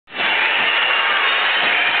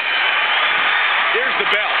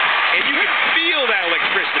and you can feel that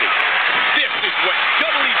electricity. This is what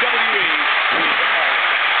WWE is all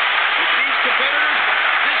about. With these competitors,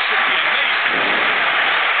 this should be amazing.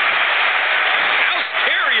 How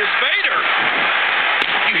scary is Vader?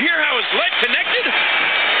 You hear how his leg connected?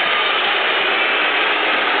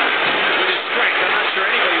 With his strength, I'm not sure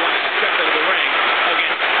anybody wants to step into the ring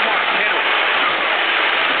against Mark Henry.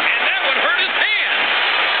 And that one hurt his hand.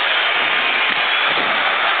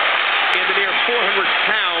 And the near 400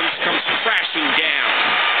 pounds comes crashing down.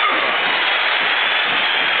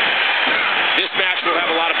 This match will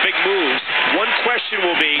have a lot of big moves. One question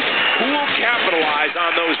will be, who will capitalize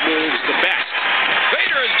on those moves the best?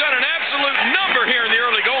 Vader has done an absolute number here in the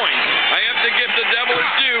early going. I have to give the devil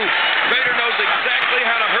his due. Vader knows exactly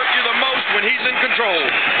how to hurt you the most when he's in control.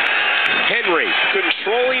 Henry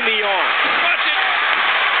controlling the arm. Watch it.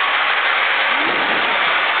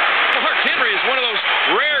 Mark Henry is one of those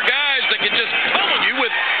rare guys that can just pummel you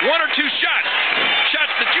with one or two shots.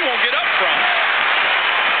 Shots that you won't get up from.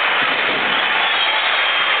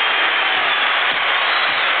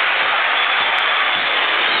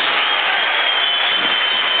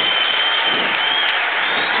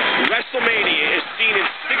 WrestleMania is seen in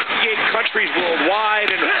 68 countries worldwide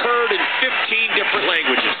and heard in 15 different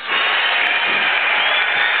languages.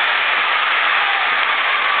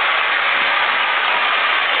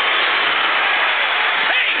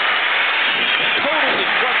 Hey! Total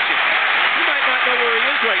destruction. You might not know where he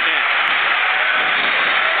is right now.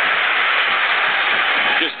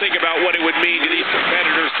 Just think about what it would mean to these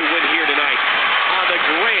competitors to win here tonight on the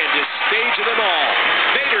grandest stage of them all.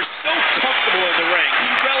 Vader's so comfortable in the ring.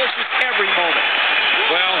 He relishes every moment.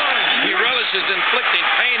 Well, he relishes inflicting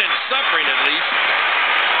pain and suffering, at least.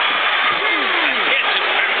 That hit just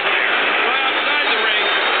bounced there. Well, outside the ring,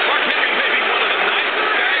 Mark Henry may be one of the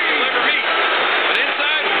nicest guys you'll ever meet. But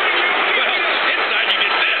inside, well, inside you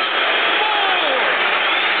get this.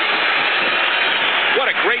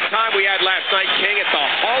 What a great time we had last night, King, at the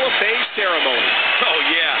Hall of Fame ceremony. Oh,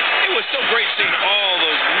 yeah. It was so great seeing all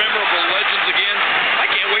those memorable legends again. I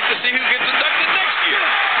can't wait to see who gets inducted next year.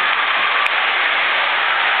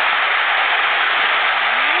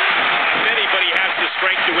 If anybody has the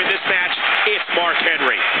strength to win this match, it's Mark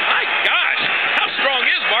Henry. My gosh, how strong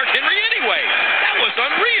is Mark Henry anyway? That was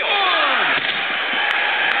unreal.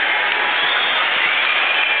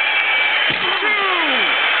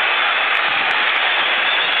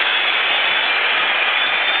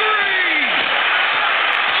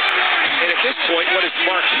 At this point, what does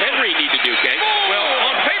Mark Henry need to do, King? Well,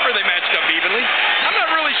 on paper they matched up evenly. I'm not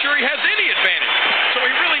really sure he has any advantage. So he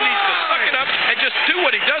really needs to suck it up and just do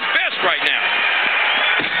what he does best right now.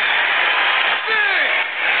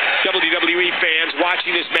 WWE fans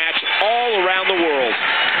watching this match all around the world.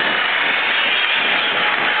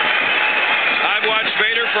 I've watched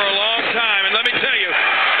Vader for a long time, and let me tell you,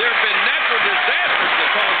 there have been natural disasters that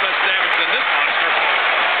cause less damage than this monster.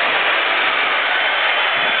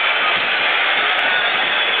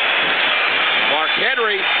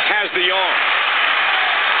 Henry has the arm.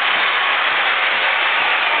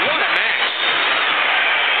 What a match.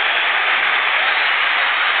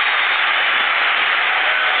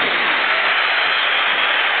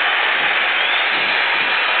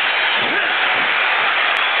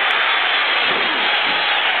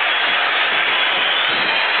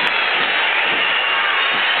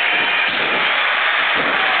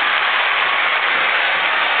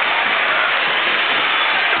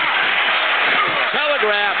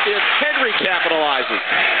 If Henry capitalizes.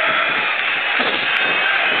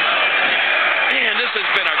 Man, this has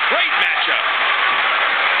been a great matchup.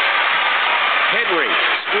 Henry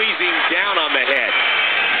squeezing down on the head.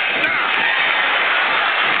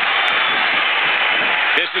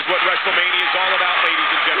 This is what WrestleMania is all about, ladies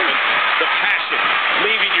and gentlemen. The passion,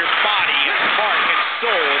 leaving your body and heart and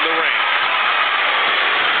soul